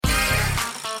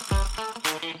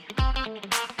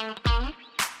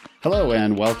Hello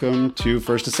and welcome to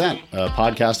First Ascent, a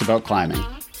podcast about climbing.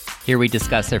 Here we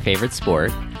discuss our favorite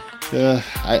sport.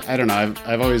 I don't know.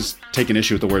 I've always taken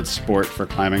issue with the word sport for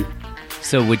climbing.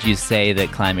 So would you say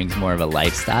that climbing's more of a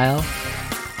lifestyle?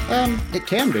 It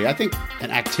can be. I think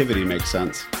an activity makes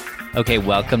sense. Okay,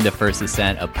 welcome to First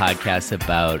Ascent, a podcast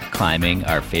about climbing,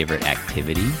 our favorite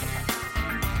activity.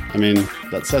 I mean,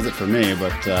 that says it for me,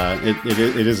 but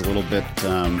it is a little bit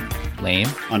lame,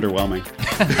 underwhelming.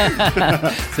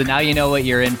 So now you know what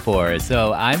you're in for.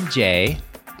 So I'm Jay.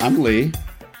 I'm Lee.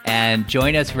 And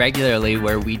join us regularly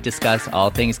where we discuss all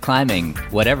things climbing,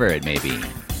 whatever it may be.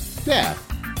 Yeah.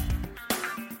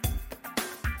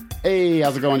 Hey,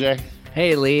 how's it going, Jay?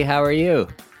 Hey, Lee, how are you?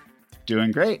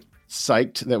 Doing great.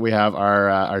 Psyched that we have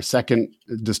our second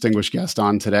distinguished guest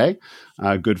on today,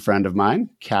 a good friend of mine,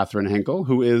 Katherine Hinkle,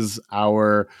 who is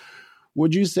our,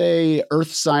 would you say,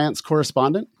 earth science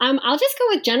correspondent? I'll just go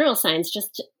with general science,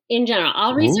 just in general.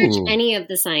 I'll research any of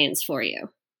the science for you.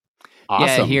 Awesome.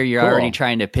 Yeah, here you're Cool. already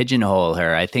trying to pigeonhole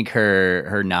her. I think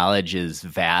her knowledge is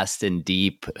vast and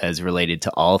deep as related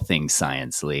to all things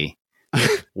science, Lee.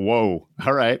 Whoa.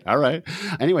 All right.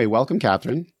 Anyway, welcome,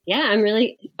 Katherine. Yeah, I'm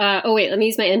really... wait, let me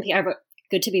use my NPR, but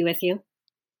good to be with you.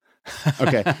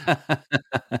 Okay.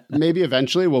 Maybe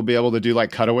eventually we'll be able to do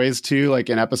like cutaways too, like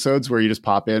in episodes where you just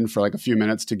pop in for like a few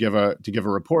minutes to give a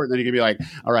report, and then you can be like,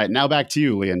 all right, now back to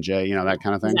you, Lee and Jay, that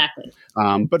kind of thing. Exactly.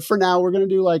 But for now, we're going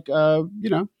to do like,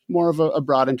 more of a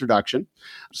broad introduction.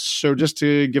 So just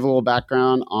to give a little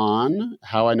background on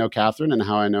how I know Katherine and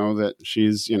how I know that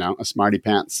she's, a smarty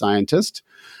pants scientist.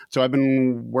 So I've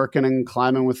been working and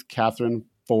climbing with Katherine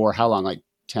for how long? Like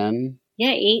 10?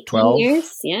 Yeah, 18 12?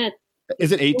 years. Yeah.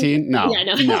 Is it 18? No.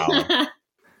 Yeah,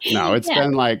 No, it's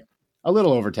been like a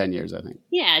little over 10 years, I think.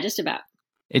 Yeah, just about.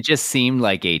 It just seemed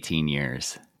like 18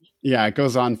 years. Yeah, it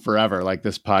goes on forever, like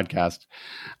this podcast.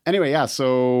 Anyway, yeah,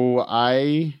 so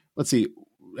let's see,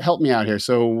 help me out here.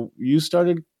 So you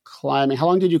started climbing. How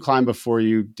long did you climb before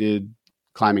you did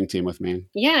climbing team with me?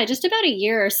 Yeah, just about a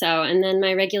year or so. And then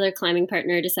my regular climbing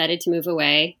partner decided to move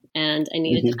away and I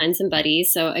needed to find some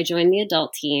buddies. So I joined the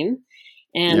adult team.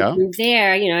 And from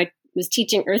there, I was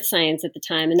teaching earth science at the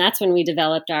time. And that's when we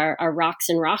developed our Rocks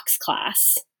and Rocks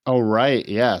class. Oh, right.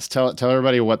 Yes. Tell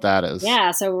everybody what that is.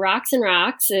 Yeah. So Rocks and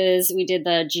Rocks is we did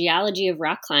the geology of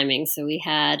rock climbing. So we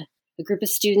had a group of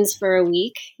students for a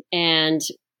week and,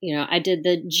 I did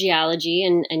the geology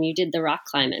and you did the rock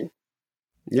climbing.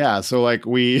 Yeah. So like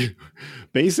we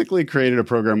basically created a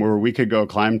program where we could go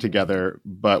climb together,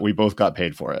 but we both got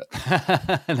paid for it.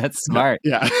 That's smart.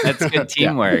 Yeah. That's good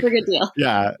teamwork. Super good deal.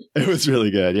 Yeah. It was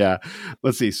really good. Yeah.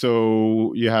 Let's see.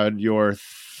 So you had your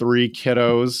 3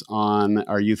 kiddos on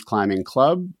our youth climbing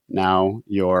club. Now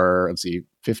you're,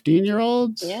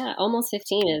 15-year-old? Yeah, almost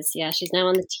 15 is. Yeah, she's now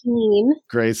on the team.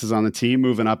 Grace is on the team,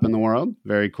 moving up in the world.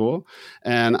 Very cool.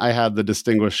 And I had the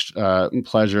distinguished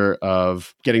pleasure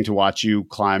of getting to watch you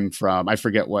climb from, I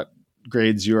forget what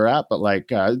grades you were at, but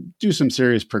like do some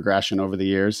serious progression over the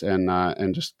years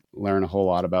and just learn a whole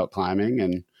lot about climbing.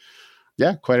 And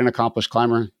yeah, quite an accomplished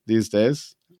climber these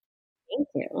days. Thank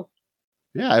you.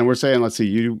 Yeah, and we're saying, let's see,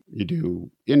 you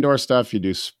do indoor stuff, you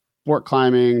do sport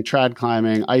climbing, trad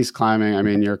climbing, ice climbing. I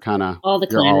mean, you're kind of all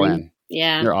in.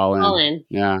 Yeah, you're all in. All in.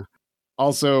 Yeah.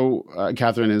 Also,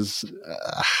 Katherine is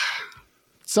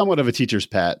somewhat of a teacher's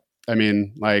pet. I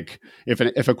mean, like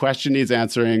if a question needs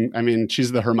answering, I mean,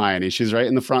 she's the Hermione. She's right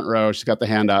in the front row. She's got the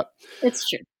hand up. It's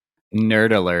true.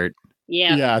 Nerd alert.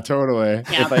 Yeah. Yeah, totally.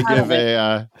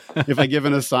 Yeah, if I give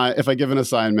an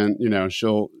assignment,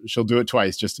 she'll do it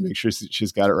twice just to make sure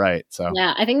she's got it right. So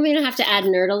yeah, I think I'm gonna have to add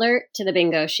nerd alert to the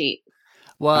bingo sheet.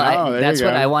 Well, that's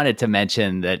what I wanted to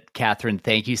mention. That Katherine,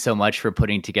 thank you so much for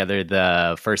putting together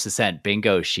the First Ascent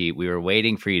bingo sheet. We were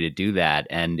waiting for you to do that,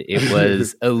 and it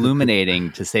was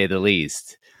illuminating to say the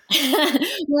least.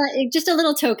 Well, just a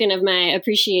little token of my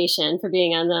appreciation for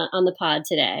being on the pod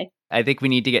today. I think we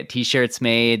need to get T-shirts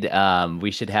made.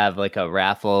 We should have like a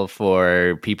raffle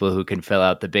for people who can fill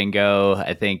out the bingo.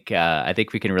 I think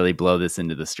we can really blow this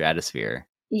into the stratosphere.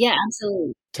 Yeah,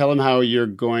 absolutely. Tell them how you're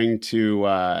going to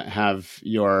have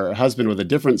your husband with a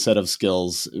different set of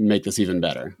skills make this even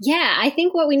better. Yeah, I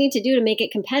think what we need to do to make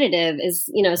it competitive is,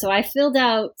 so I filled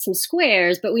out some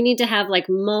squares, but we need to have like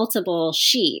multiple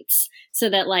sheets so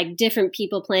that like different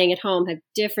people playing at home have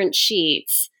different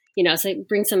sheets. So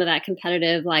bring some of that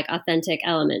competitive, like authentic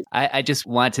element. I just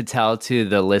want to tell to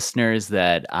the listeners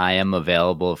that I am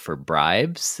available for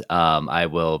bribes. I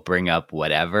will bring up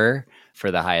whatever for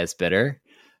the highest bidder.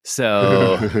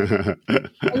 So,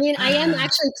 I mean, I am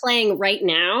actually playing right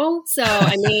now, so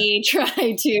I may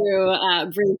try to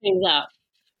bring things up.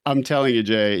 I'm telling you,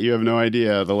 Jay, you have no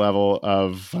idea the level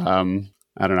of,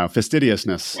 I don't know,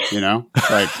 fastidiousness,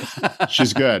 like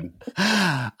she's good.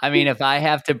 I mean, if I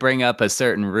have to bring up a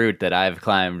certain route that I've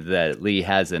climbed that Lee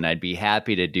hasn't, I'd be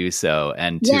happy to do so.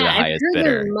 And to the highest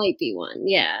bidder. There might be one.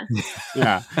 Yeah.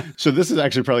 Yeah. So this is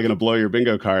actually probably going to blow your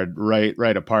bingo card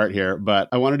right apart here. But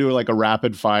I want to do like a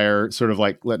rapid fire sort of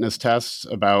like litmus test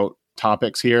about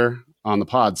topics here on the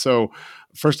pod. So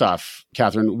first off,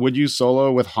 Katherine, would you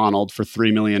solo with Honnold for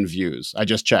 3 million views? I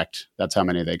just checked. That's how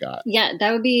many they got. Yeah,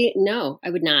 that would be no,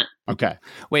 I would not. Okay.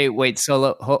 Wait,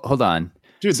 solo. Hold on.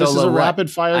 Dude, solo this is a what?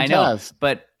 rapid fire I know, test.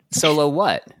 But solo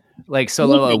what? Like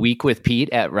solo a week with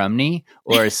Pete at Rumney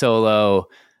or solo,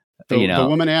 The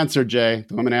woman answered, Jay.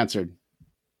 The woman answered.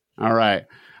 All right.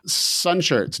 Sun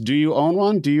shirts. Do you own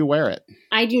one? Do you wear it?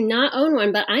 I do not own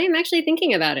one, but I am actually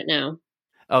thinking about it now.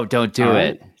 Oh, don't do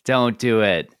it. Don't do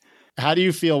it. How do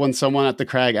you feel when someone at the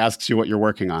Crag asks you what you're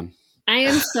working on? I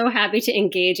am so happy to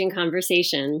engage in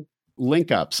conversation.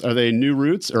 Link ups. Are they new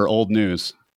routes or old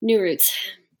news? New routes.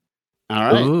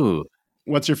 All right. Ooh.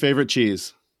 What's your favorite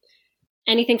cheese?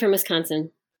 Anything from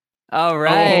Wisconsin. All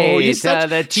right. Oh,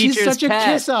 the teacher's she's such pet.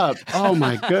 a kiss up. Oh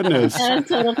my goodness.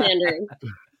 Total pandering.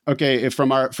 Okay,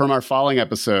 from our falling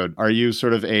episode, are you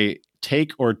sort of a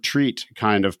take or treat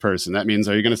kind of person? That means,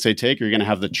 are you going to say take, or are you going to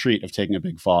have the treat of taking a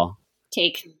big fall?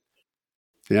 Take.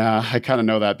 Yeah, I kind of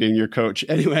know that being your coach.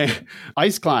 Anyway,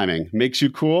 ice climbing makes you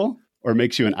cool or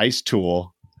makes you an ice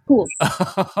tool? Cool.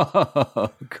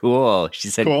 Cool. She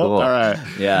said cool. All right.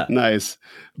 Yeah. Nice.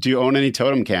 Do you own any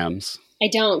totem cams? I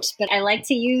don't, but I like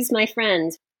to use my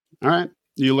friends. All right.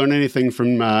 Do you learn anything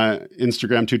from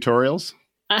Instagram tutorials?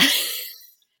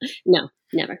 No,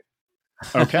 never.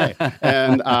 Okay.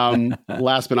 And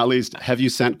last but not least, have you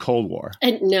sent Cold War?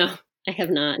 No, I have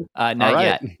not. Not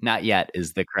yet. Not yet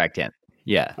is the correct answer.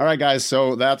 Yeah. All right, guys.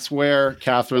 So that's where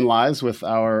Katherine lies with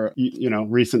our,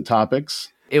 recent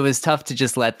topics. It was tough to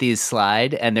just let these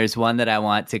slide. And there's one that I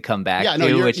want to come back to,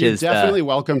 you're which is definitely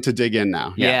welcome to dig in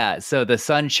now. Yeah. So the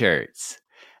sun shirts.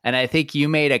 And I think you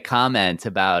made a comment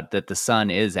about that the sun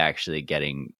is actually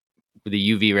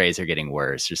the UV rays are getting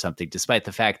worse or something, despite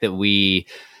the fact that we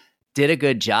did a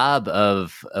good job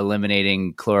of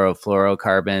eliminating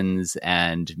chlorofluorocarbons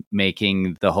and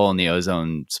making the hole in the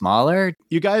ozone smaller.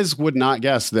 You guys would not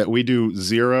guess that we do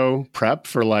zero prep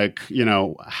for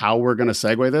how we're going to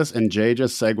segue this. And Jay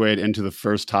just segued into the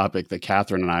first topic that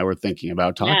Katherine and I were thinking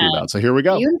about talking about. So here we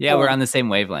go. Beautiful. Yeah, we're on the same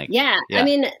wavelength. Yeah. I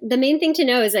mean, the main thing to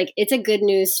know is it's a good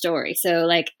news story. So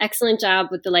excellent job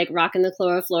with the rocking the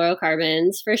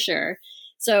chlorofluorocarbons for sure.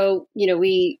 So,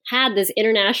 we had this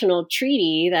international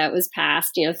treaty that was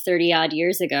passed, 30 odd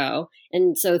years ago.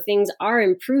 And so things are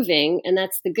improving. And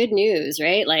that's the good news,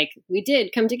 right? We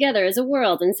did come together as a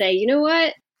world and say, you know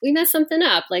what? We messed something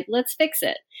up. Let's fix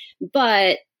it.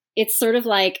 But it's sort of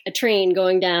like a train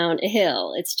going down a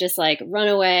hill. It's just run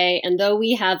away. And though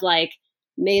we have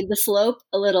made the slope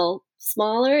a little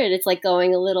smaller and it's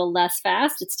going a little less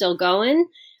fast, it's still going,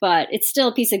 but it's still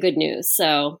a piece of good news.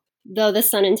 So though the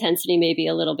sun intensity may be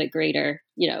a little bit greater,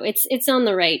 it's on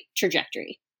the right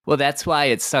trajectory. Well, that's why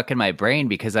it's stuck in my brain,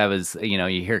 because I was, you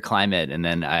hear climate and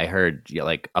then I heard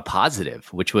a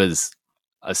positive, which was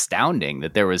astounding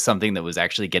that there was something that was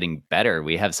actually getting better.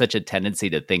 We have such a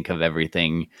tendency to think of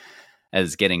everything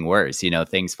as getting worse,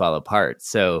 things fall apart.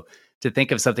 So to think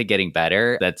of something getting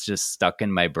better, that's just stuck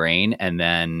in my brain. And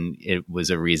then it was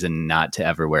a reason not to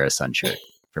ever wear a sun shirt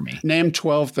for me. Name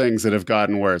 12 things that have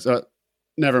gotten worse.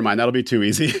 Never mind. That'll be too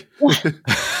easy.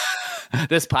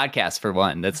 This podcast, for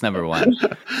one. That's number one.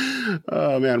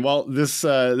 Oh, man. Well, this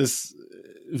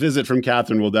visit from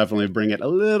Katherine will definitely bring it a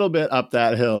little bit up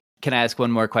that hill. Can I ask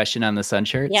one more question on the sun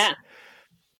shirts? Yeah.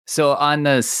 So on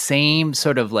the same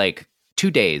sort of 2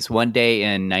 days, one day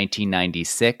in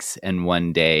 1996 and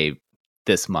one day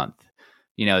this month,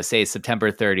 say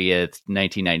September 30th,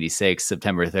 1996,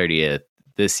 September 30th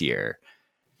this year,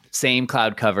 same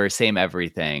cloud cover, same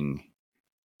everything.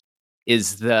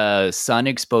 Is the sun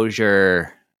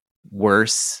exposure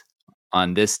worse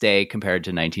on this day compared to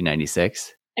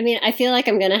 1996? I mean, I feel like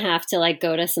I'm going to have to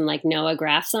go to some NOAA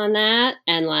graphs on that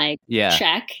and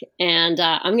check. And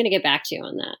I'm going to get back to you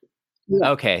on that.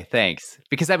 Yeah. Okay, thanks.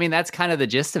 Because that's kind of the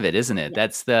gist of it, isn't it? Yeah.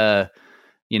 That's the,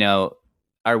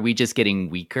 are we just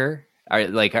getting weaker?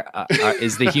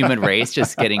 Is the human race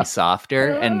just getting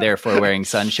softer and therefore wearing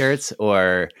sun shirts?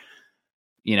 Or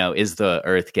is the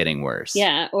earth getting worse?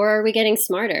 Yeah. Or are we getting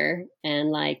smarter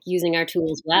and using our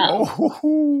tools well?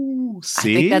 Oh,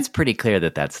 see? I think that's pretty clear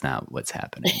that that's not what's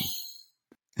happening.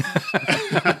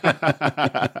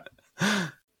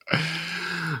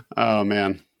 Oh,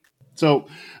 man. So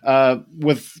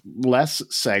with less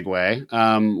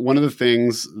segue, one of the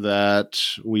things that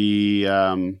we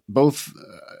both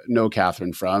know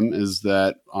Katherine from is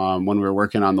that when we were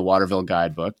working on the Waterville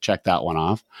guidebook, check that one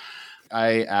off,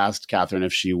 I asked Katherine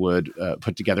if she would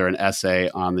put together an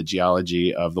essay on the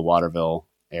geology of the Waterville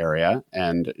area,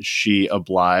 and she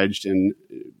obliged and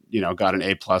got an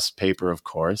A+ paper, of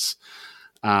course.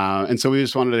 And so we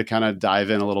just wanted to kind of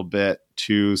dive in a little bit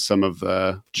to some of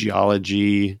the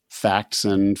geology facts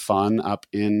and fun up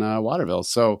in Waterville.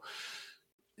 So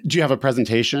do you have a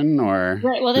presentation or?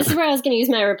 Right. Well, this is where I was going to use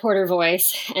my reporter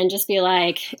voice and just be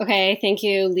like, okay, thank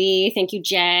you, Lee. Thank you,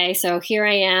 Jay. So here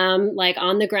I am, like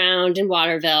on the ground in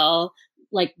Waterville,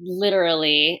 like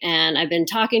literally. And I've been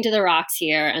talking to the rocks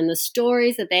here, and the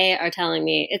stories that they are telling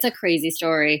me, it's a crazy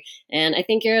story. And I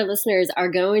think your listeners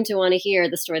are going to want to hear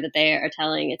the story that they are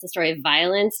telling. It's a story of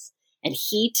violence and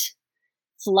heat,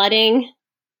 flooding.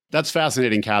 That's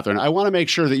fascinating, Katherine. I want to make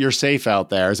sure that you're safe out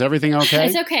there. Is everything okay?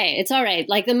 It's okay. It's all right.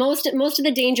 Like most of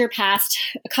the danger passed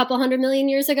a couple 100 million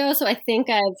years ago. So I think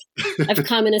I've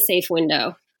come in a safe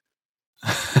window.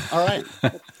 All right.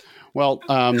 Well,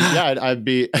 yeah, I'd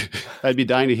be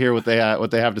dying to hear what they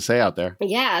have to say out there.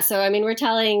 Yeah. So, I mean, we're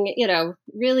telling,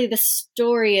 really the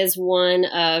story is one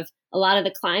of a lot of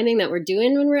the climbing that we're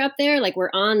doing when we're up there. Like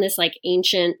we're on this like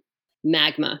ancient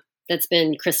magma that's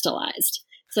been crystallized.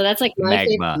 So that's like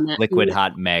magma, liquid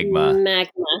hot magma.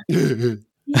 Magma.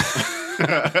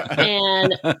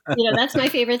 And, that's my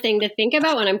favorite thing to think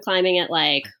about when I'm climbing at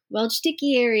like Welch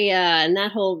Dickey area and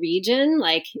that whole region.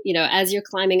 Like, as you're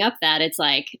climbing up that, it's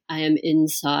like, I am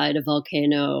inside a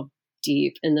volcano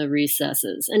deep in the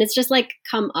recesses. And it's just like,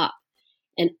 come up.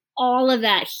 And all of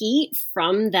that heat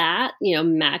from that,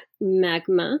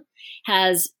 magma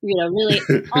has, really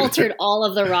altered all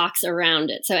of the rocks around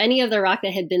it. So any of the rock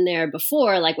that had been there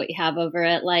before, like what you have over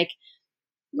at like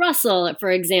Russell, for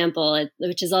example,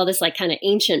 which is all this like kind of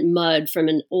ancient mud from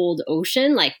an old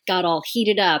ocean, like got all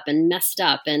heated up and messed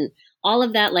up. And all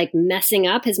of that like messing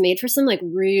up has made for some like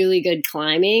really good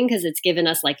climbing because it's given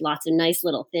us like lots of nice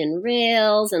little thin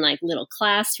rails and like little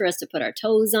clasps for us to put our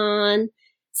toes on.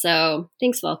 So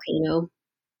thanks, volcano.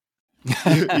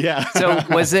 Yeah. So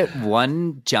was it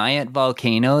one giant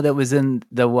volcano that was in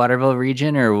the Waterville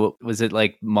region, or was it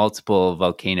like multiple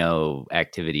volcano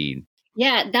activity?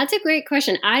 Yeah, that's a great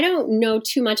question. I don't know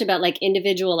too much about like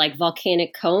individual like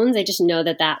volcanic cones. I just know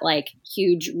that like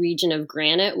huge region of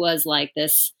granite was like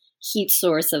this heat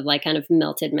source of like kind of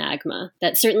melted magma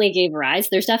that certainly gave rise.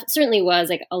 There certainly was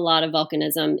like a lot of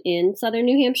volcanism in southern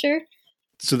New Hampshire.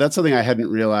 So that's something I hadn't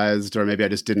realized, or maybe I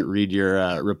just didn't read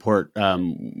your report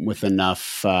with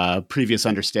enough previous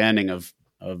understanding of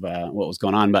what was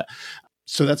going on. But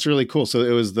so that's really cool. So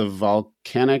it was the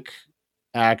volcanic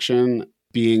action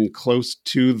being close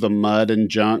to the mud and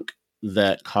junk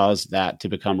that caused that to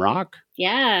become rock?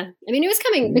 Yeah. I mean, it was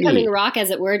becoming rock,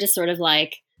 as it were, just sort of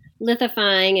like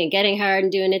lithifying and getting hard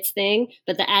and doing its thing.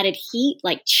 But the added heat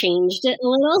like changed it a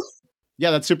little.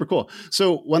 Yeah, that's super cool.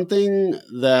 So one thing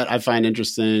that I find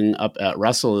interesting up at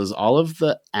Russell is all of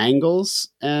the angles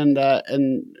and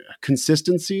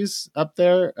consistencies up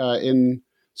there in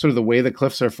sort of the way the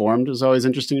cliffs are formed is always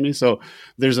interesting to me. So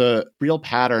there's a real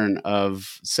pattern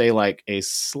of, say, like a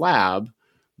slab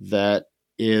that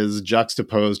is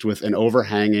juxtaposed with an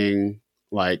overhanging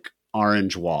like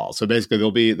orange wall. So basically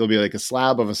there'll be like a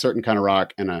slab of a certain kind of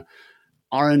rock and a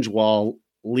orange wall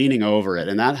leaning over it.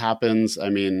 And that happens, I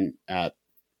mean, at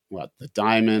the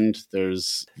Diamond,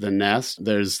 there's the Nest,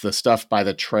 there's the stuff by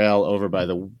the trail over by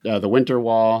the Winter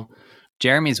Wall.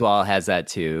 Jeremy's Wall has that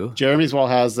too. Jeremy's Wall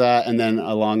has that. And then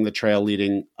along the trail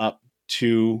leading up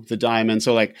to the Diamond.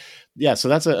 So like, yeah, so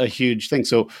that's a huge thing.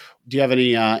 So do you have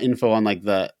any info on like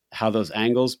how those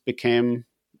angles became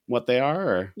what they are?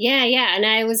 Or? Yeah. And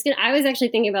I was actually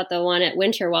thinking about the one at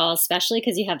Winter Wall, especially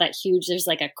because you have that huge, there's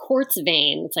like a quartz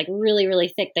vein. It's like really, really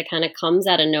thick that kind of comes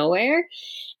out of nowhere.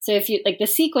 So if you like, the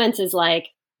sequence is like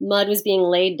mud was being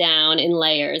laid down in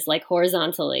layers, like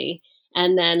horizontally,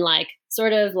 and then like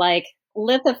sort of like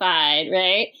lithified,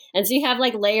 right? And so you have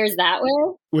like layers that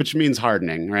way. Which means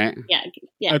hardening, right?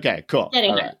 Yeah. Okay, cool.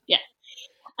 Getting there. Right. Yeah.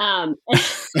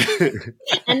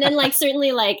 And then like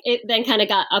certainly like it then kind of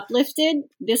got uplifted.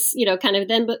 This, kind of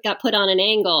then got put on an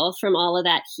angle from all of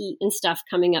that heat and stuff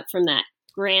coming up from that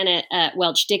granite at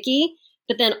Welch Dickey.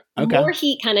 But then more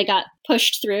heat kind of got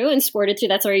pushed through and squirted through.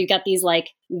 That's where you got these like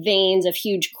veins of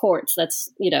huge quartz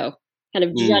that's, kind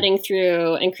of jutting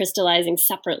through and crystallizing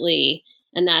separately.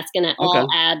 And that's going to all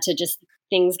add to just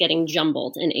things getting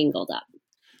jumbled and angled up.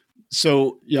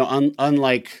 So,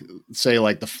 unlike, say,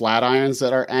 like the Flatirons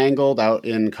that are angled out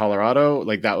in Colorado,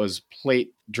 like that was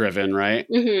plate driven, right?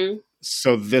 Mm-hmm.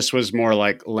 So this was more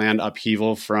like land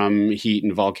upheaval from heat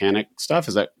and volcanic stuff.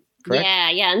 Is that correct?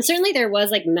 Yeah. And certainly there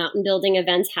was like mountain building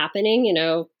events happening,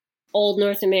 old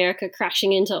North America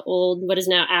crashing into old, what is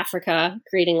now Africa,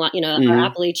 creating, our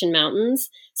Appalachian Mountains.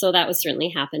 So that was certainly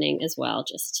happening as well,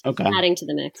 just adding to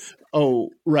the mix.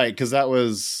 Oh, right. Because that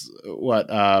was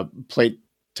plate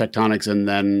tectonics and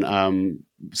then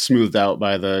smoothed out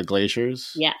by the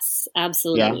glaciers? Yes,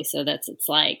 absolutely. Yeah. So it's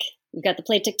like we've got the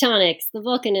plate tectonics, the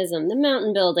volcanism, the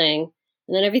mountain building,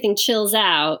 and then everything chills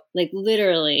out, like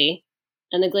literally,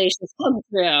 and the glaciers come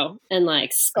through and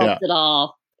like sculpt it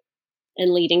all,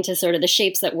 and leading to sort of the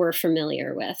shapes that we're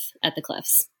familiar with at the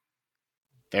cliffs.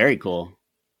 Very cool.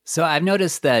 So I've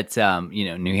noticed that,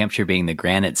 New Hampshire being the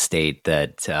granite state,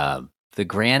 that the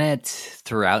granite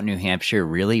throughout New Hampshire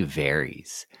really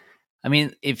varies. I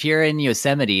mean, if you're in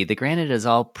Yosemite, the granite is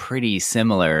all pretty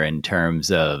similar in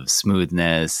terms of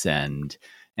smoothness and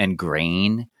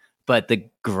grain. But the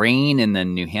grain in the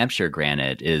New Hampshire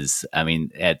granite is,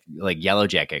 at like Yellow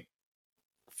Jacket,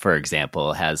 for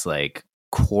example, has like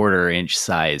 1/4-inch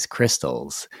size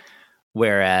crystals.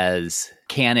 Whereas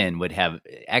Cannon would have,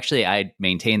 actually, I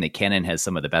maintain that Cannon has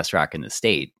some of the best rock in the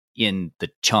state in the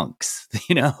chunks,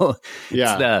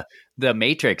 Yeah. The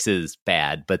matrix is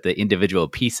bad, but the individual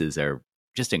pieces are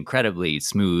just incredibly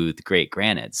smooth, great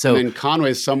granite. So and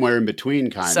Conway's somewhere in between,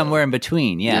 Somewhere in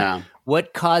between, yeah.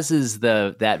 What causes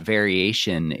that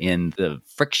variation in the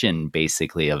friction,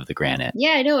 basically, of the granite?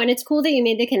 Yeah, I know. And it's cool that you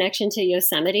made the connection to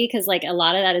Yosemite, because like a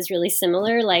lot of that is really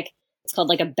similar. Like it's called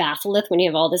like a batholith when you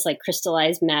have all this like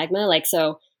crystallized magma. Like,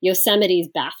 so Yosemite's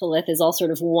batholith is all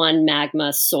sort of one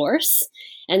magma source.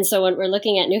 And so when we're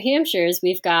looking at New Hampshire's,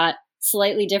 we've got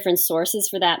slightly different sources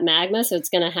for that magma. So it's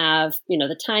going to have,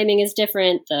 the timing is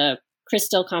different. The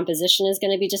crystal composition is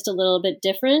going to be just a little bit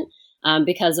different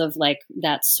because of like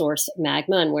that source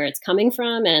magma and where it's coming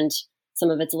from. And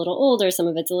some of it's a little older, some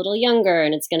of it's a little younger,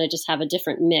 and it's going to just have a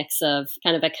different mix of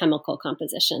kind of a chemical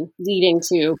composition leading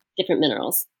to different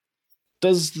minerals.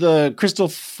 Does the crystal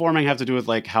forming have to do with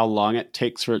like how long it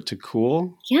takes for it to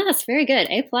cool? Yes, very good.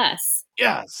 A+.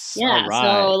 Yes. Yeah. Right.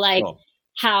 So like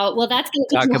that's going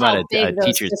to talk about how big those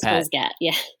teacher's crystals pet.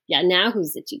 get. Yeah. Now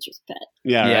who's the teacher's pet?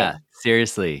 Yeah. Right.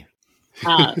 Seriously.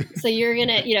 So you're going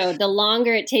to, the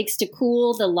longer it takes to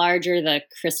cool, the larger the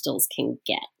crystals can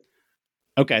get.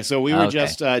 Okay. So we were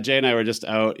just, Jay and I were just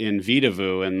out in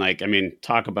Vitavu, and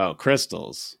talk about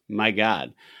crystals. My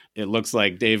God. It looks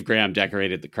like Dave Graham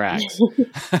decorated the cracks.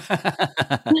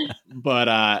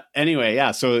 But anyway,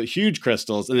 yeah, so huge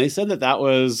crystals. And they said that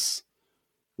was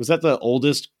that the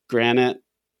oldest granite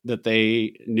that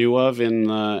they knew of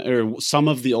or some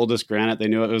of the oldest granite they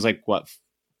knew of? It was like,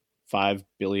 5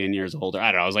 billion years old?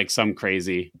 I don't know. It was like some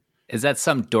crazy. Is that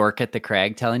some dork at the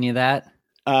crag telling you that?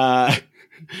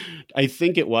 I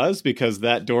think it was, because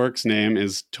that dork's name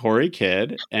is Tori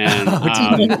Kidd, and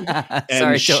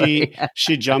Sorry,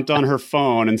 she jumped on her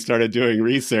phone and started doing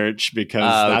research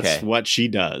because that's what she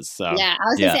does. So yeah, I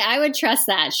was gonna say I would trust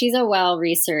that. She's a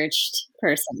well-researched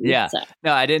person. Yeah, so.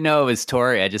 No, I didn't know it was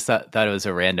Tori. I just thought it was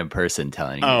a random person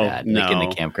telling you that, no. like in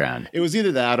the campground. It was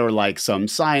either that or like some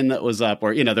sign that was up,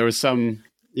 or there was some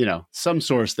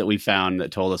source that we found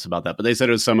that told us about that. But they said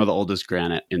it was some of the oldest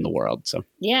granite in the world. So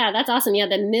yeah, that's awesome. Yeah,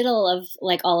 the middle of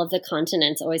like all of the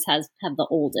continents always have the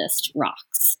oldest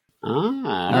rocks.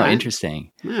 Right.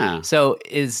 Interesting. Yeah. So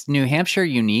is New Hampshire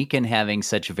unique in having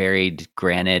such varied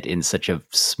granite in such a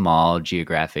small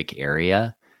geographic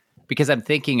area? Because I'm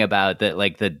thinking about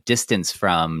the distance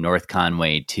from North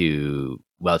Conway to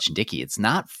Welch and Dickey. It's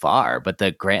not far, but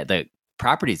the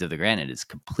properties of the granite is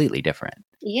completely different.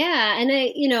 Yeah. And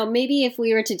maybe if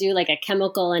we were to do like a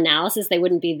chemical analysis, they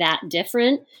wouldn't be that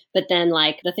different. But then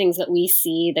like the things that we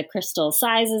see, the crystal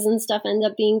sizes and stuff end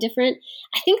up being different.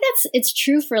 I think it's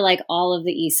true for like all of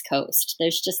the East Coast.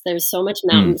 There's so much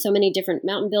so many different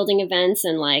mountain building events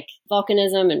and like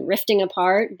volcanism and rifting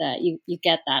apart that you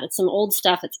get that. It's some old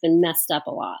stuff. It's been messed up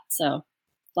a lot. So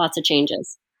lots of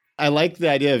changes. I like the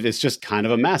idea of it's just kind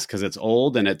of a mess because it's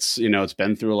old and it's it's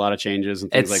been through a lot of changes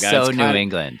and things like that. It's so New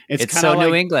England. It's so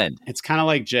New England. It's kind of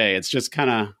like Jay. It's just kind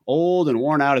of old and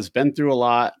worn out. It's been through a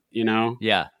lot,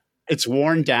 Yeah. It's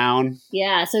worn down.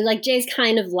 Yeah. So like Jay's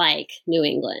kind of like New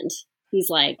England. He's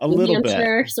like a little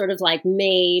Hampshire, bit. Sort of like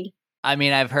made. I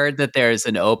mean, I've heard that there's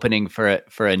an opening for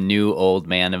a new old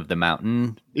man of the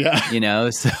mountain. Yeah.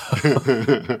 So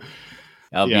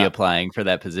I'll be applying for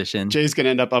that position. Jay's going to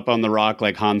end up on the rock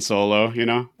like Han Solo,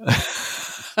 Yeah.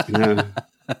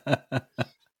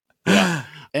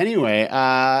 Anyway,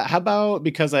 how about,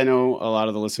 because I know a lot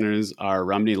of the listeners are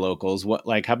Rumney locals, how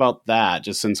about that?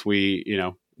 Just since we're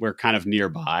kind of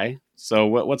nearby. So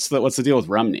what's the deal with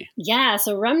Rumney? Yeah,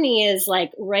 so Rumney is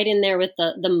like right in there with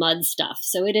the mud stuff.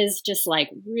 So it is just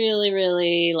like really,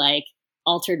 really like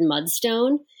altered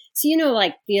mudstone. So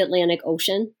like the Atlantic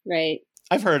Ocean, right?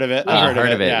 I've heard of it. Yeah. I've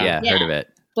heard of it. Yeah, heard of it.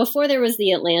 Before there was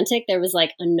the Atlantic, there was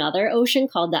like another ocean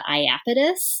called the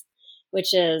Iapetus,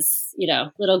 which is,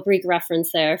 little Greek reference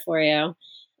there for you.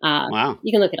 Wow.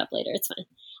 You can look it up later. It's fine.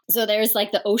 So there's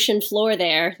like the ocean floor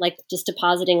there, like just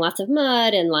depositing lots of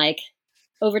mud and like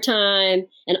over time,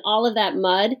 and all of that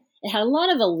mud, it had a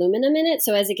lot of aluminum in it.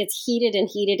 So as it gets heated and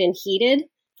heated and heated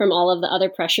from all of the other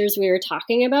pressures we were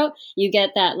talking about, you get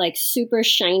that like super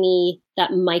shiny,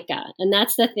 that mica. And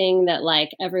that's the thing that like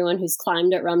everyone who's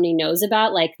climbed at Rumney knows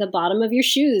about. Like the bottom of your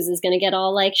shoes is going to get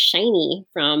all like shiny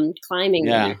from climbing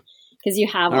there, because you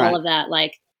have all of that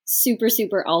like super,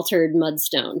 super altered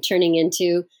mudstone turning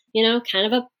into,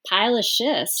 kind of a pile of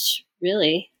schist,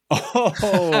 really.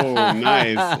 Oh,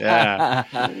 nice. Yeah.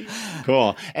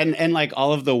 Cool. And like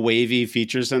all of the wavy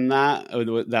features in that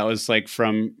was like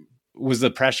was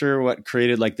the pressure what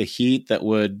created like the heat that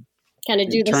would kind of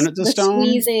do turn it to stone?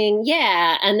 Squeezing.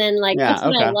 Yeah. And then like, that's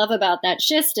what I love about that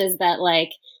schist is that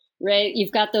like, right,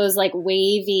 you've got those like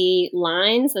wavy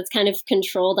lines that's kind of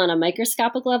controlled on a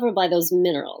microscopic level by those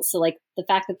minerals. So like the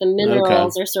fact that the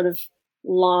minerals are sort of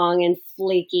long and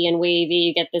flaky and wavy,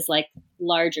 you get this like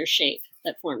larger shape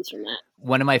that forms from that.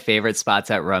 One of my favorite spots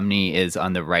at Rumney is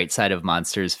on the right side of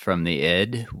Monsters from the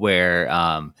Id, where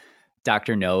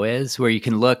Dr. No is, where you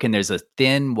can look and there's a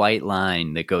thin white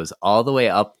line that goes all the way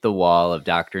up the wall of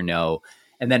Dr. No.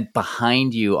 And then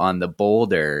behind you on the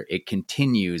boulder, it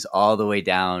continues all the way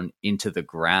down into the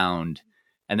ground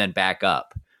and then back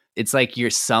up. It's like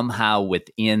you're somehow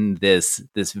within this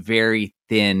very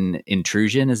thin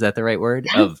intrusion. Is that the right word?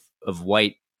 Of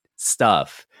white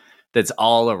stuff that's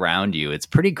all around you. It's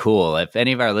pretty cool. If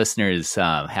any of our listeners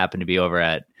happen to be over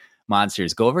at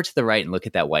Monsters, go over to the right and look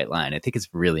at that white line. I think it's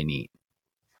really neat.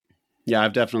 Yeah,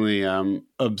 I've definitely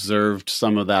observed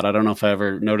some of that. I don't know if I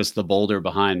ever noticed the boulder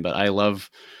behind, but I love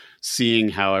seeing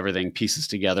how everything pieces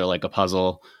together like a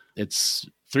puzzle. It's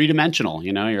three-dimensional,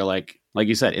 you're like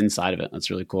you said, inside of it. That's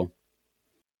really cool.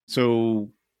 So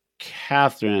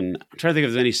Katherine, I'm trying to think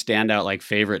if there's any standout like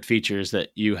favorite features that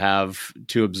you have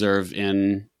to observe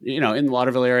in the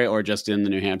Waterville area or just in the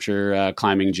New Hampshire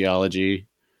climbing geology.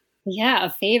 Yeah, a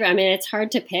favorite. I mean, it's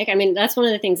hard to pick. I mean, that's one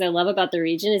of the things I love about the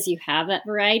region is you have that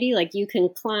variety. Like you can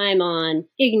climb on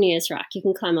igneous rock, you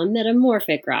can climb on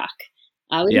metamorphic rock.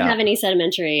 We don't have any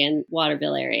sedimentary in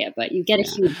Waterville area, but you get a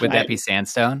huge. Would that be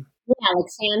sandstone? Yeah, like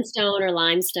sandstone or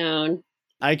limestone.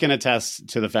 I can attest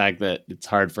to the fact that it's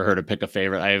hard for her to pick a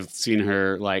favorite. I've seen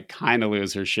her like kind of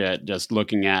lose her shit just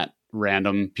looking at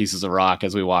random pieces of rock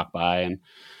as we walk by. And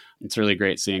it's really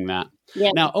great seeing that.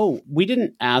 Yeah. Now, we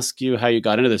didn't ask you how you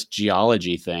got into this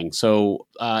geology thing. So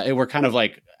we're kind of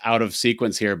like out of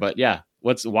sequence here, but yeah,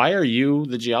 why are you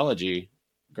the geology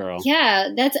girl? Yeah,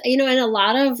 that's, and a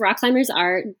lot of rock climbers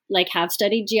have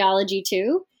studied geology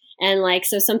too. And like,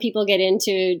 so some people get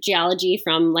into geology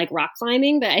from like rock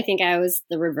climbing, but I think I was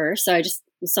the reverse. So I just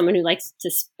was someone who likes to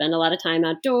spend a lot of time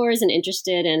outdoors and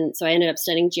interested. And so I ended up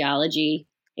studying geology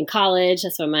in college.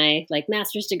 That's what my like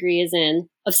master's degree is in,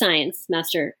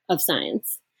 Master of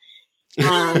Science.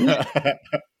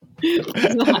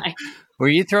 Were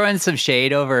you throwing some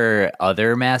shade over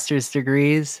other master's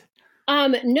degrees?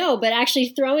 No, but actually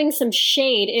throwing some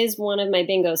shade is one of my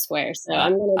bingo squares. So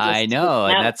I'm going to I know,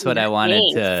 and that's what I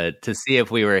wanted to see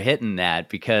if we were hitting that,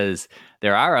 because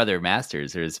there are other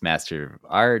masters. There's Master of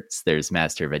Arts, there's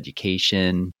Master of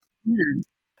Education.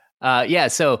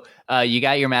 So you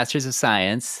got your Master's of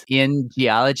Science in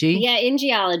geology? Yeah, in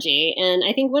geology. And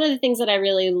I think one of the things that I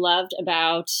really loved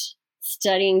about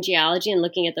studying geology and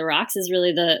looking at the rocks is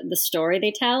really the story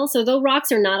they tell. So though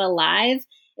rocks are not alive,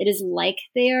 it is like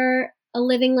they are a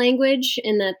living language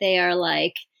in that they are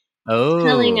like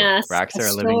telling us rocks a are a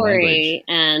story, living language.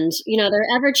 And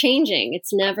they're ever changing.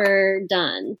 It's never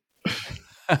done.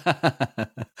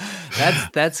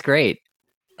 That's great.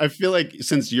 I feel like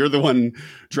since you're the one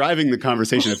driving the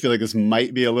conversation, I feel like this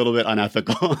might be a little bit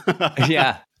unethical.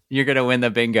 Yeah, you're going to win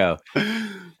the bingo.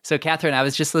 So, Katherine, I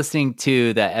was just listening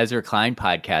to the Ezra Klein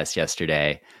podcast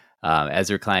yesterday.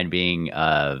 Ezra Klein being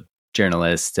a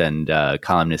journalist and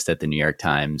columnist at the New York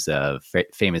Times, a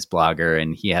famous blogger,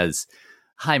 and he has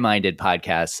high-minded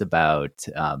podcasts about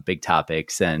big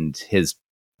topics. And his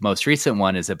most recent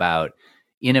one is about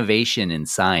innovation in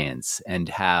science and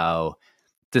how,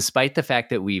 despite the fact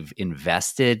that we've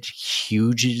invested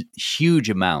huge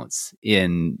amounts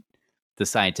in the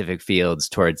scientific fields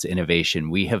towards innovation,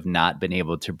 we have not been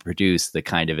able to produce the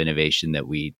kind of innovation that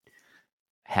we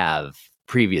have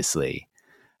previously.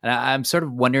 And I'm sort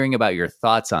of wondering about your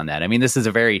thoughts on that. I mean, this is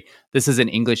an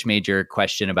English major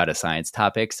question about a science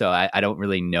topic, so I don't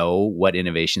really know what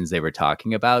innovations they were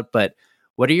talking about. But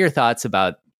what are your thoughts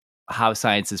about how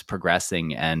science is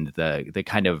progressing and the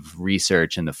kind of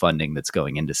research and the funding that's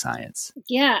going into science?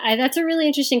 Yeah, that's a really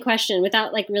interesting question.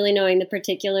 Without like really knowing the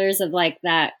particulars of like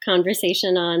that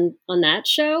conversation on that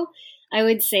show, I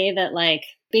would say that like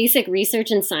basic research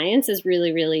in science is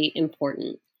really, really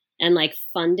important. And like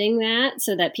funding that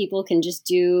so that people can just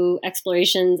do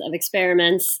explorations of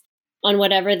experiments on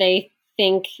whatever they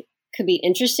think could be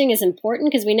interesting is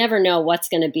important, because we never know what's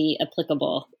going to be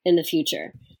applicable in the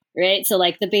future, right? So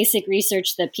like the basic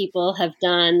research that people have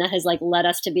done that has like led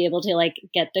us to be able to like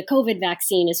get the COVID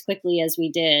vaccine as quickly as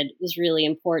we did was really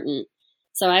important.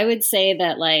 So I would say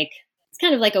that like it's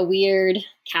kind of like a weird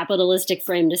capitalistic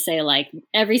frame to say like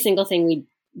every single thing we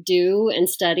do and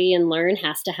study and learn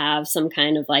has to have some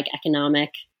kind of like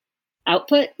economic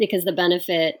output, because the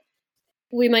benefit,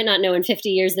 we might not know in 50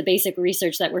 years, the basic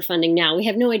research that we're funding now, we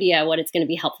have no idea what it's going to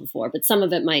be helpful for, but some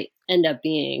of it might end up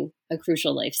being a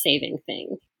crucial life-saving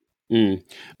thing.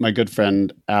 My good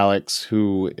friend Alex,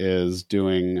 who is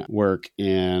doing work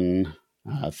in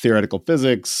theoretical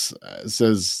physics,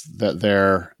 says that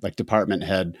their like department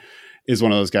head is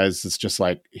one of those guys that's just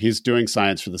like, he's doing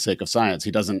science for the sake of science.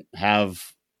 He doesn't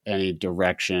have any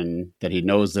direction that he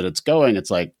knows that it's going.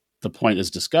 It's like the point is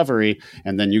discovery,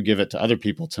 and then you give it to other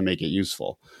people to make it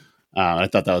useful. I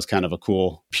thought that was kind of a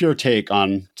cool, pure take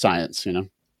on science, you know?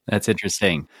 That's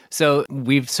interesting. So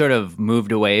we've sort of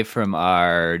moved away from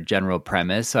our general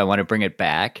premise, so I want to bring it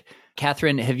back.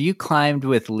 Katherine, have you climbed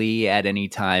with Lee at any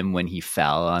time when he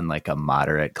fell on like a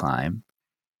moderate climb?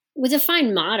 Well,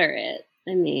 define moderate.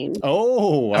 I mean,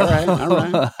 all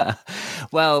right.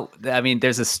 Well, I mean,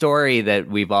 there's a story that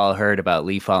we've all heard about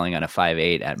Lee falling on a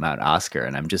 5.8 at Mount Oscar,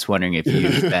 and I'm just wondering if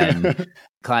you've been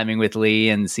climbing with Lee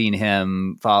and seen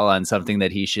him fall on something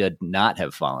that he should not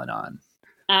have fallen on.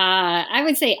 I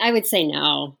would say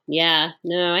no. Yeah,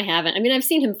 no, I haven't. I mean, I've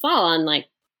seen him fall on like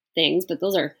things, but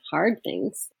those are hard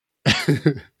things.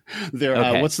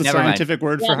 They're what's the scientific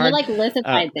word for hard? They're like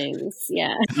lithified things.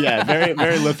 Yeah. Yeah, very,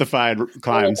 very lithified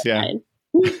climbs. Yeah.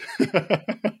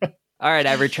 All right,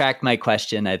 I retract my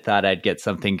question. I thought I'd get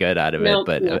something good out of it,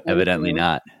 but evidently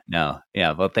not. No.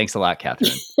 Yeah. Well, thanks a lot,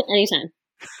 Katherine. Anytime.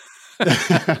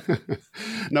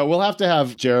 No, we'll have to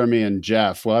have Jeremy and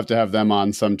Jeff. We'll have to have them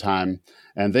on sometime,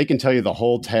 and they can tell you the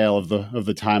whole tale of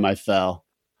the time I fell.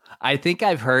 I think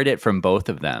I've heard it from both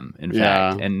of them, in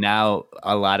fact, and now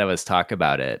a lot of us talk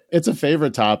about it. It's a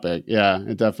favorite topic. Yeah,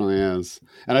 it definitely is.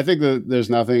 And I think that there's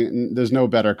no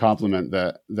better compliment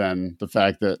than the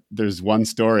fact that there's one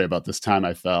story about this time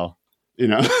I fell, you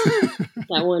know?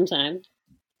 That one time.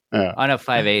 Yeah. On a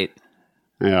 5.8.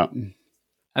 Yeah.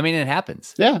 I mean, it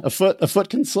happens. Yeah, a foot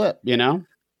can slip, you know?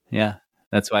 Yeah,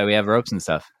 that's why we have ropes and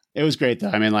stuff. It was great, though.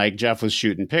 I mean, like, Jeff was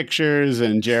shooting pictures,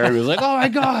 and Jeremy was like, oh, my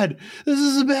God, this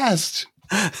is the best.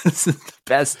 This is the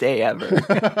best day ever.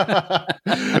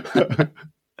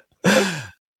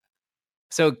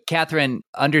 So, Katherine,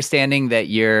 understanding that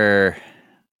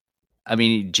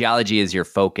geology is your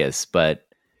focus, but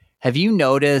have you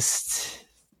noticed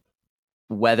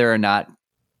whether or not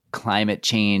climate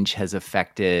change has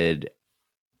affected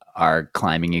our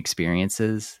climbing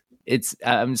experiences? It's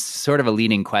sort of a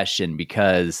leading question,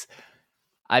 because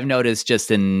I've noticed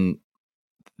just in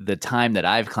the time that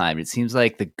I've climbed, it seems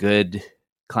like the good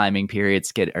climbing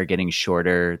periods are getting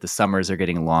shorter. The summers are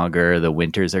getting longer. The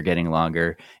winters are getting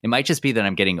longer. It might just be that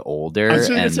I'm getting older and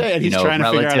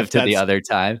relative to the other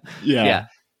time. Yeah.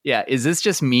 Yeah. Is this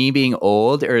just me being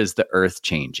old, or is the earth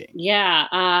changing? Yeah.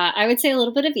 I would say a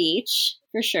little bit of each,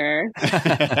 for sure.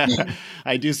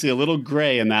 I do see a little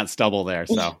gray in that stubble there.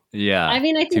 So yeah. I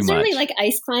mean, I think certainly like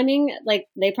ice climbing, like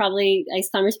ice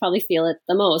climbers probably feel it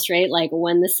the most, right? Like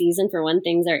when the season for when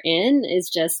things are in is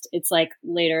just, it's like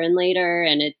later and later,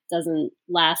 and it doesn't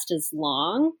last as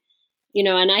long, you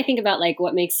know. And I think about like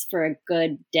what makes for a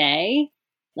good day.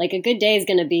 Like a good day is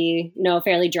going to be, you know, a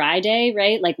fairly dry day,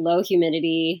 right? Like low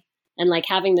humidity, and like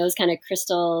having those kind of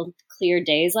crystal clear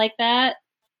days like that.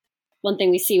 One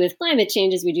thing we see with climate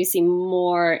change is we do see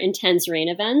more intense rain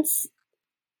events.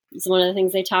 It's one of the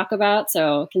things they talk about.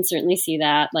 So can certainly see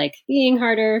that like being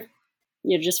harder,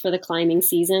 you know, just for the climbing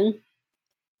season.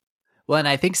 Well, and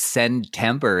I think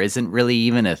September isn't really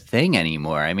even a thing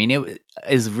anymore. I mean, it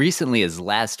as recently as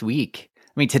last week.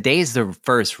 I mean, today's the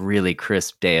first really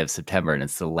crisp day of September, and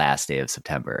it's the last day of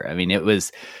September. I mean, it was.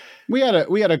 We had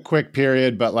a quick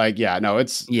period, but like,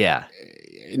 it's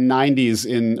 90s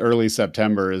in early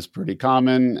September is pretty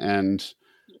common, and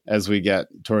as we get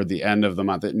toward the end of the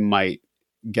month, it might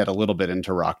get a little bit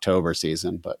into Rocktober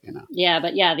season, but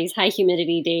Yeah, these high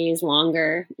humidity days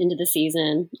longer into the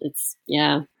season.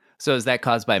 So is that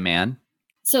caused by man?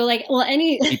 So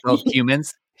any people,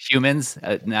 humans,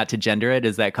 not to gender it,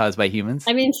 is that caused by humans?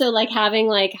 I mean, so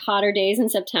having hotter days in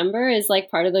September is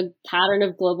part of the pattern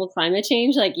of global climate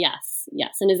change. Yes.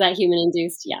 And is that human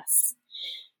induced? Yes.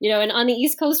 And on the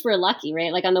East Coast, we're lucky,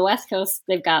 right? On the West Coast,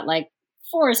 they've got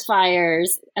forest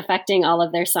fires affecting all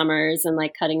of their summers and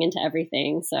cutting into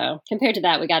everything. So compared to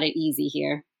that, we got it easy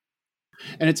here.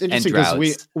 And it's interesting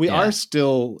because we are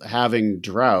still having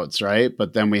droughts, right?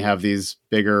 But then we have these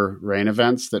bigger rain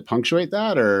events that punctuate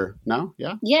that, or no?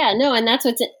 Yeah. Yeah, no. And that's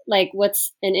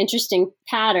what's an interesting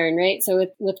pattern, right? So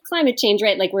with climate change,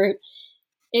 right?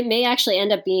 It may actually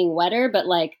end up being wetter, but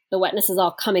the wetness is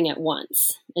all coming at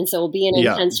once. And so we'll be in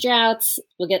intense droughts.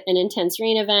 We'll get an intense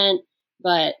rain event,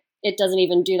 but it doesn't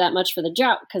even do that much for the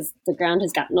drought because the ground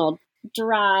has gotten all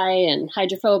dry and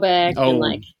hydrophobic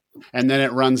and then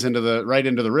it runs right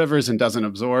into the rivers and doesn't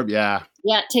absorb. Yeah.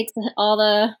 Yeah, it takes all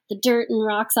the dirt and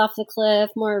rocks off the cliff,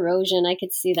 more erosion. I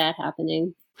could see that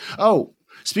happening. Oh,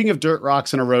 speaking of dirt,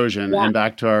 rocks, and erosion, and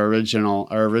back to our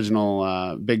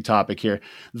original big topic here,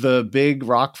 the big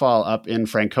rockfall up in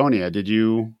Franconia. Did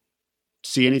you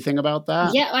see anything about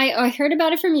that? Yeah, I heard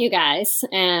about it from you guys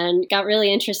and got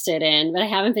really interested in, but I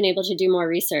haven't been able to do more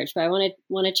research. But I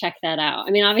want to check that out.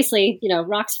 I mean, obviously,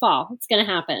 rocks fall. It's going to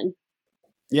happen.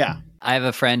 Yeah. I have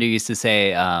a friend who used to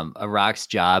say a rock's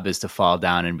job is to fall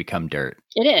down and become dirt.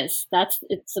 It is.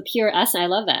 It's the pure essence. I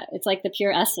love that. It's the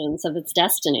pure essence of its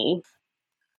destiny.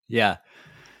 Yeah.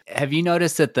 Have you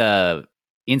noticed that the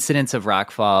incidence of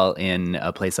rockfall in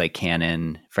a place like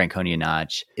Cannon, Franconia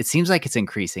Notch, it seems like it's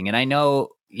increasing. And I know,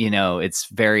 it's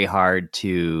very hard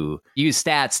to use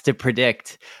stats to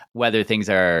predict whether things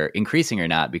are increasing or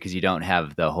not because you don't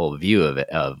have the whole view of it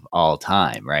of all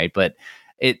time, right? But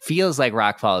it feels like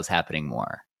rockfall is happening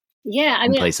more. Yeah,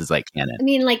 in places like Cannon. I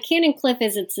mean, Cannon Cliff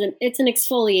it's an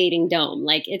exfoliating dome.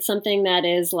 It's something that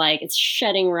is it's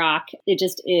shedding rock. It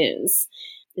just is.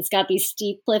 It's got these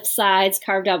steep cliff sides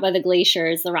carved out by the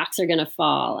glaciers. The rocks are going to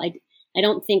fall. I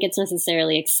don't think it's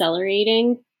necessarily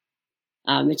accelerating.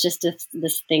 It's just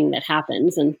this thing that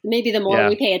happens, and maybe the more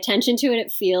we pay attention to it,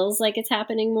 it feels like it's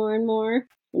happening more and more.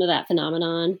 That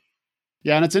phenomenon.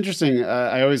 Yeah, and it's interesting.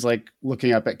 I always like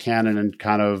looking up at Cannon and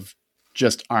kind of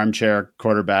just armchair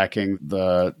quarterbacking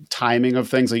the timing of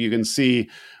things. You can see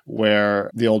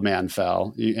where the old man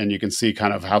fell, and you can see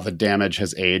kind of how the damage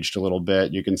has aged a little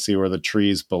bit. You can see where the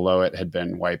trees below it had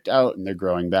been wiped out and they're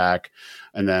growing back.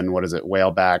 And then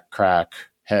Whaleback Crack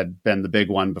had been the big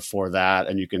one before that.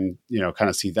 And you can, kind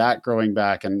of see that growing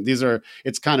back. And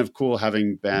it's kind of cool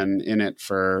having been in it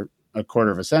for a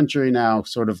quarter of a century now,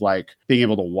 sort of being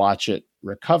able to watch it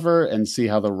recover and see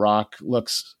how the rock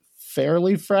looks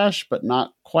fairly fresh, but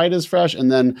not quite as fresh.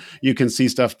 And then you can see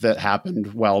stuff that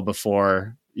happened well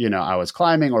before, I was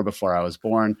climbing or before I was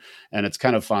born. And it's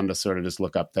kind of fun to sort of just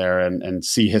look up there and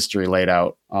see history laid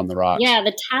out on the rocks. Yeah,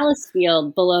 the talus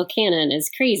field below Cannon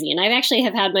is crazy. And I actually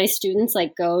have had my students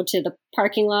go to the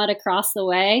parking lot across the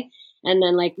way and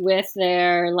then with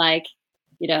their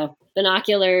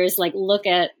binoculars, look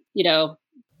at,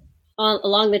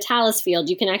 along the talus field,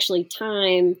 you can actually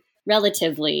time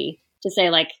relatively to say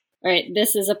all right,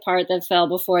 this is a part that fell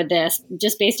before this,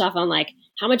 just based off on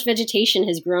how much vegetation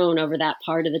has grown over that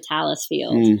part of the talus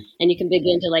field. And you can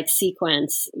begin to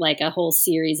sequence a whole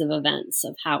series of events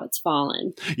of how it's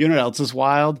fallen. You know what else is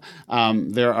wild?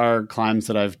 There are climbs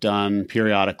that I've done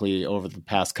periodically over the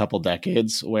past couple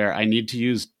decades where I need to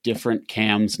use different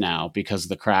cams now because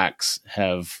the cracks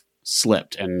have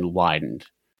slipped and widened.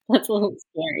 That's a little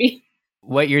scary.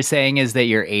 What you're saying is that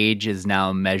your age is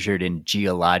now measured in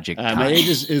geologic time. My age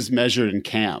is measured in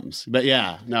cams. But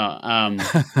yes.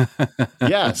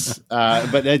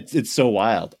 But it's so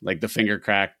wild. The finger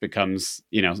crack becomes,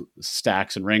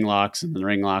 stacks and ring locks, and the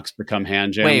ring locks become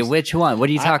hand jams. Wait, which one? What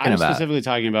are you talking about? I'm specifically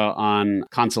talking about on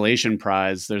Consolation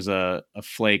Prize. There's a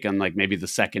flake on maybe the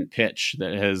second pitch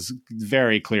that has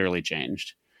very clearly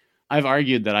changed. I've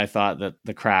argued that I thought that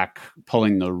the crack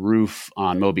pulling the roof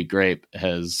on Moby Grape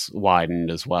has widened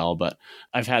as well, but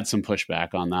I've had some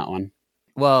pushback on that one.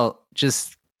 Well,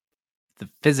 just the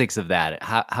physics of that,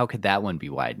 how could that one be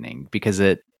widening? Because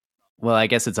I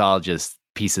guess it's all just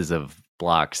pieces of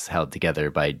blocks held together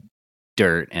by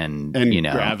dirt and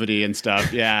gravity and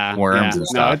stuff. Yeah. Worms and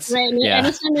stuff. Right.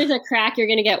 Anytime there's a crack, you're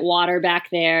going to get water back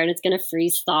there and it's going to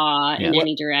freeze thaw in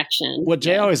any direction. What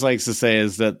Jay always likes to say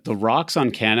is that the rocks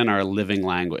on Cannon are a living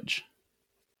language.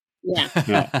 Yeah.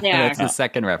 They are. That's the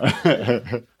second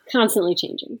reference. constantly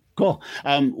changing. Cool.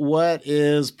 What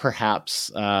is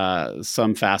perhaps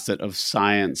some facet of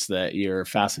science that you're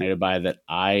fascinated by that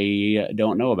I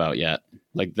don't know about yet?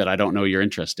 Like that I don't know your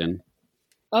interest in?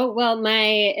 Oh, well,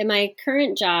 in my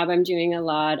current job, I'm doing a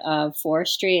lot of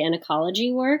forestry and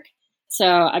ecology work. So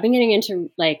I've been getting into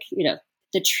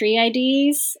the tree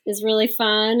IDs is really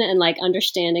fun, and like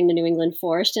understanding the New England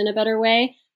forest in a better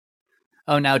way.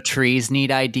 Oh, now trees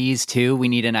need IDs too. We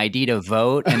need an ID to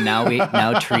vote, and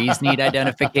now trees need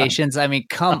identifications. I mean,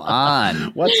 come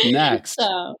on. What's next?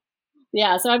 So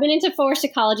I've been into forest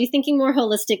ecology, thinking more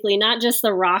holistically, not just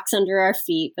the rocks under our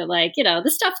feet, but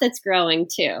the stuff that's growing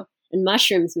too. And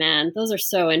mushrooms, man, those are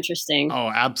so interesting.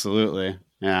 Oh, absolutely.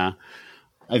 Yeah.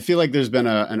 I feel like there's been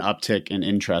an uptick in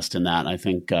interest in that. I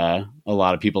think a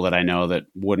lot of people that I know that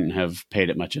wouldn't have paid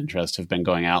it much interest have been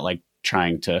going out, like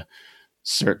trying to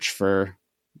search for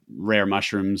rare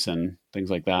mushrooms and things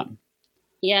like that.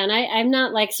 Yeah, and I'm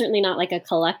not certainly not like a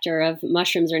collector of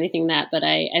mushrooms or anything like that, but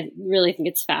I really think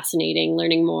it's fascinating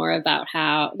learning more about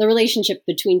how the relationship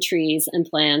between trees and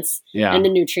plants and the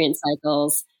nutrient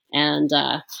cycles and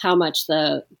how much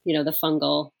the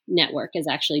fungal network is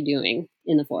actually doing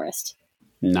in the forest.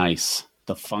 Nice.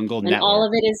 The fungal network. And all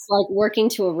of it is like working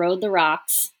to erode the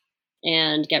rocks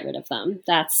and get rid of them.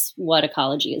 That's what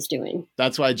ecology is doing.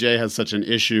 That's why Jay has such an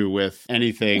issue with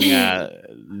anything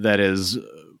that is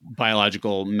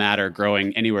biological matter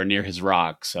growing anywhere near his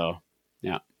rock. So,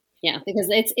 yeah. Yeah, because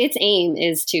its aim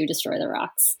is to destroy the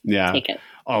rocks. Yeah. Take it.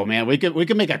 Oh man, we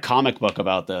could make a comic book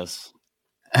about this.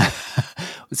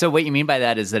 So what you mean by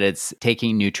that is that it's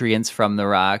taking nutrients from the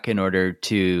rock in order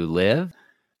to live?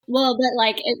 Well,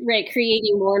 but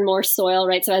creating more and more soil,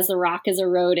 right? So as the rock is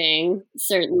eroding,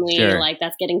 certainly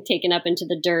that's getting taken up into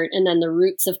the dirt. And then the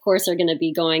roots, of course, are going to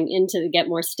be going into to get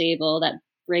more stable. That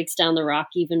breaks down the rock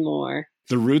even more.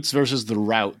 The roots versus the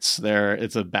routes.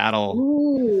 It's a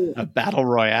battle, a battle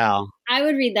royale. I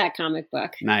would read that comic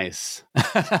book. Nice.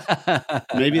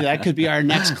 Maybe that could be our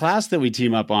next class that we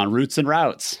team up on, roots and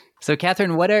routes. So,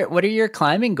 Katherine, what are your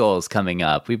climbing goals coming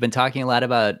up? We've been talking a lot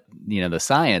about, the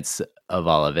science of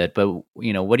all of it, but,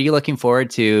 what are you looking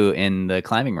forward to in the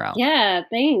climbing realm? Yeah,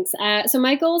 thanks. So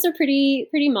my goals are pretty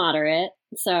moderate.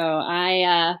 So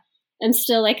I am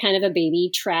still kind of a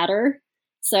baby tratter.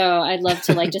 So I'd love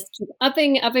to just keep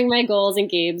upping my goals and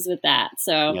games with that.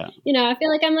 So, I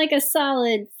feel like I'm a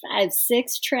solid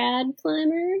 5-6 trad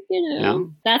climber,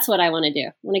 That's what I want to do.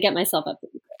 I want to get myself up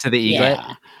to the eaglet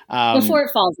before it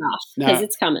falls off, because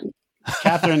it's coming.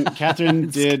 Katherine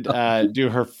did do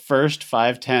her first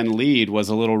 5'10" lead was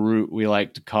a little route we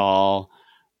like to call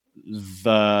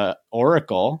the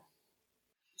Oracle.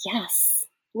 Yes.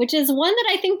 Which is one that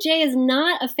I think Jay is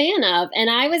not a fan of. And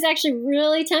I was actually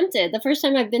really tempted. The first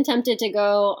time I've been tempted to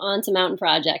go onto Mountain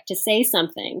Project to say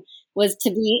something was to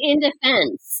be in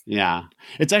defense. Yeah.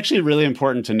 It's actually really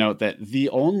important to note that the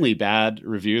only bad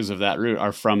reviews of that route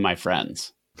are from my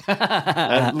friends.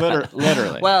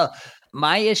 Literally. Well,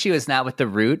 my issue is not with the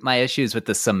route. My issue is with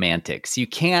the semantics. You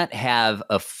can't have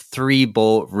a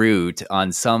 3-bolt route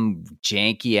on some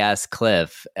janky-ass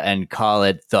cliff and call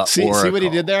it the Oracle. See what he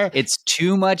did there? It's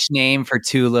too much name for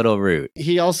too little route.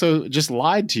 He also just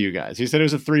lied to you guys. He said it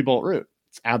was a 3-bolt route.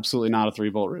 It's absolutely not a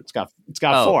 3-bolt route. It's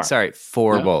got 4. Sorry,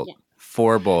 4-bolt. Yeah.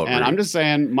 4-bolt and route. I'm just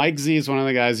saying, Mike Z is one of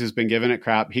the guys who's been giving it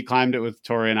crap. He climbed it with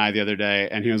Tori and I the other day,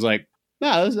 and he was like,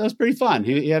 no, that was pretty fun.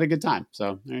 He had a good time.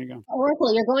 So there you go.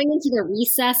 Oracle, you're going into the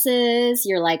recesses.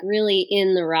 You're really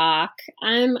in the rock.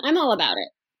 I'm all about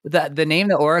it. The name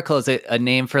the Oracle is a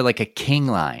name for a king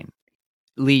line.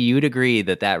 Lee, you'd agree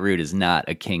that route is not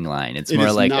a king line. It's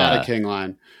more like not a king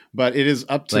line, but it is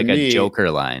up to me. Like a Joker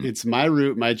line. It's my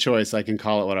route, my choice. I can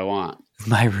call it what I want.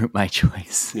 My route, my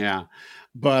choice. Yeah.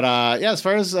 But as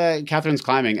far as Katherine's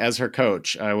climbing, as her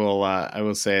coach, I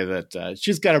will say that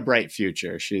she's got a bright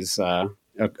future. She's a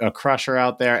crusher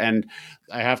out there, and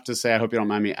I have to say, I hope you don't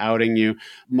mind me outing you.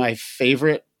 My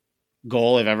favorite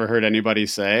goal I've ever heard anybody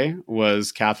say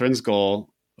was Katherine's goal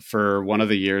for one of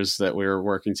the years that we were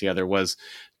working together was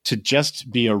to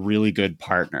just be a really good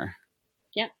partner.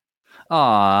 Yeah.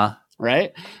 Aw.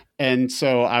 Right. And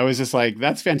so I was just like,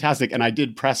 that's fantastic. And I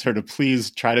did press her to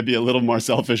please try to be a little more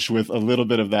selfish with a little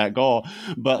bit of that goal.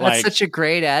 But that's such a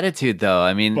great attitude, though.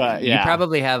 I mean, you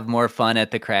probably have more fun at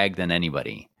the crag than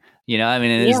anybody.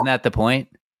 Isn't that the point?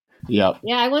 Yep.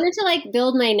 Yeah, I wanted to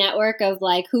build my network of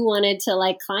who wanted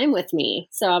to climb with me.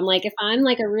 So I'm if I'm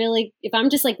if I'm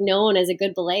just known as a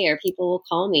good belayer, people will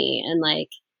call me and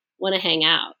want to hang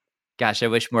out. Gosh, I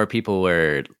wish more people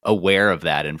were aware of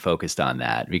that and focused on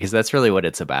that, because that's really what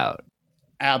it's about.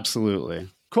 Absolutely.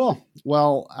 Cool.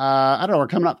 Well, I don't know. We're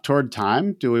coming up toward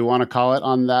time. Do we want to call it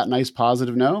on that nice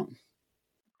positive note?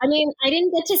 I mean, I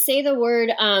didn't get to say the word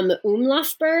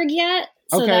Umlaufberg yet.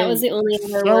 So that was the only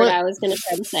other word I was going to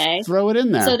try to say. Throw it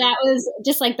in there. So that was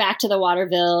just like back to the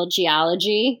Waterville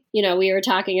geology. You know, we were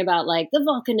talking about like the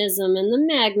volcanism and the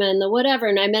magma and the whatever.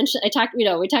 And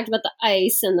we talked about the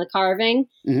ice and the carving.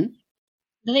 Mm-hmm.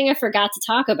 The thing I forgot to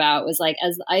talk about was like,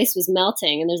 as the ice was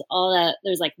melting and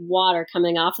there's like water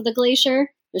coming off of the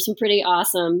glacier. There's some pretty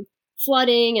awesome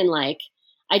flooding and like,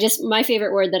 my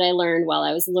favorite word that I learned while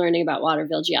I was learning about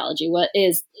Waterville geology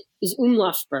is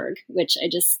Umlaufberg, which I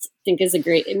just think is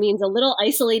it means a little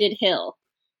isolated hill.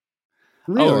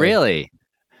 Really? Oh, really?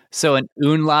 So an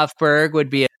Umlaufberg would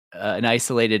be an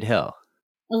isolated hill.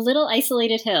 A little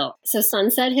isolated hill. So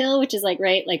Sunset Hill, which is like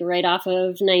right off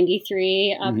of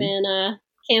 93 up in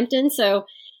Hampton. So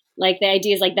like the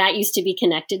idea is like that used to be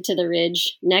connected to the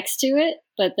ridge next to it,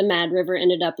 but the Mad River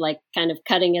ended up like kind of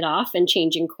cutting it off and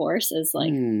changing course as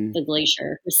like the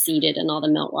glacier receded and all the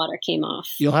meltwater came off.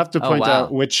 You'll have to point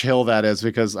out which hill that is,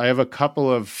 because I have a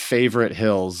couple of favorite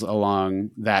hills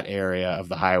along that area of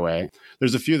the highway.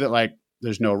 There's a few that like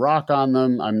there's no rock on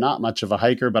them. I'm not much of a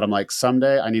hiker, but I'm like,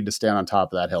 someday I need to stand on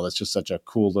top of that hill. It's just such a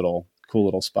cool little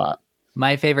spot.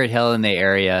 My favorite hill in the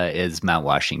area is Mount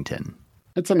Washington.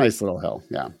 It's a nice little hill.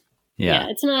 Yeah. Yeah,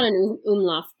 it's not an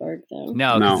Umlaufberg though.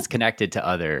 No, because it's connected to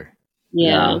other.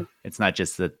 Yeah. It's not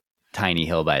just the tiny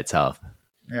hill by itself.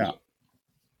 Yeah.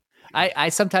 I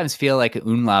sometimes feel like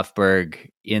Umlaufberg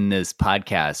in this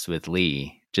podcast with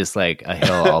Lee, just like a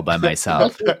hill all by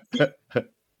myself.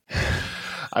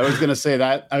 I was going to say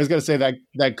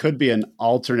that could be an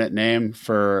alternate name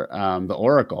for the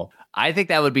Oracle. I think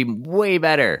that would be way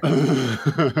better.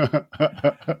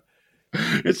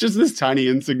 It's just this tiny,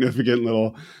 insignificant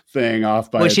little thing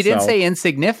off by itself. Well, she didn't say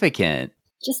insignificant.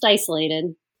 Just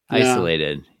isolated.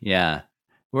 Isolated, yeah.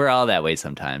 We're all that way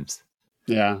sometimes.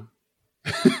 Yeah.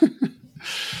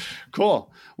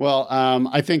 Cool. Well,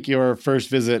 I think your first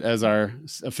visit as our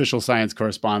official science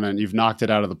correspondent, you've knocked it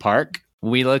out of the park.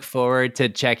 We look forward to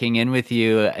checking in with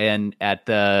you and at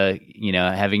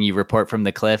having you report from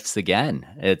the cliffs again.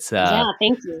 It's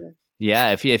thank you.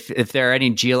 Yeah, if there are any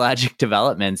geologic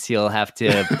developments, you'll have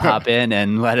to pop in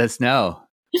and let us know.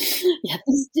 Yeah,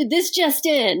 this just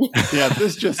in. Yeah,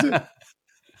 this just in.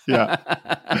 Yeah.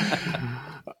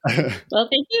 Well,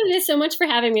 thank you guys so much for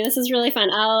having me. This is really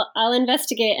fun. I'll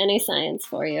investigate any science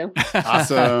for you.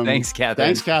 Awesome. Thanks,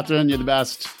 Katherine. You're the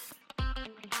best.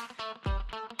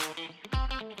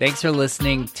 Thanks for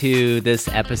listening to this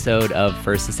episode of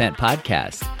First Ascent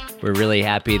Podcast. We're really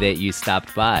happy that you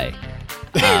stopped by.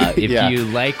 If you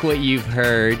like what you've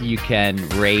heard, you can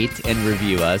rate and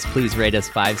review us. Please rate us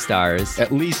 5 stars.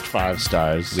 At least 5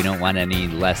 stars. We don't want any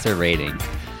lesser ratings.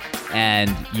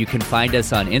 And you can find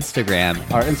us on Instagram.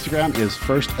 Our Instagram is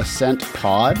First Ascent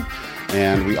Pod.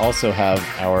 And we also have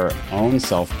our own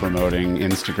self-promoting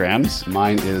Instagrams.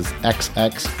 Mine is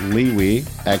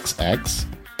XXLeeWeeXX.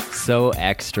 So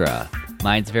extra.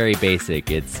 Mine's very basic.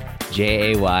 It's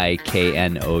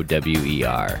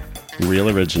JAYKNOWER. Real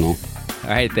original. All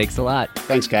right, thanks a lot.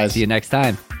 Thanks, guys. See you next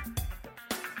time.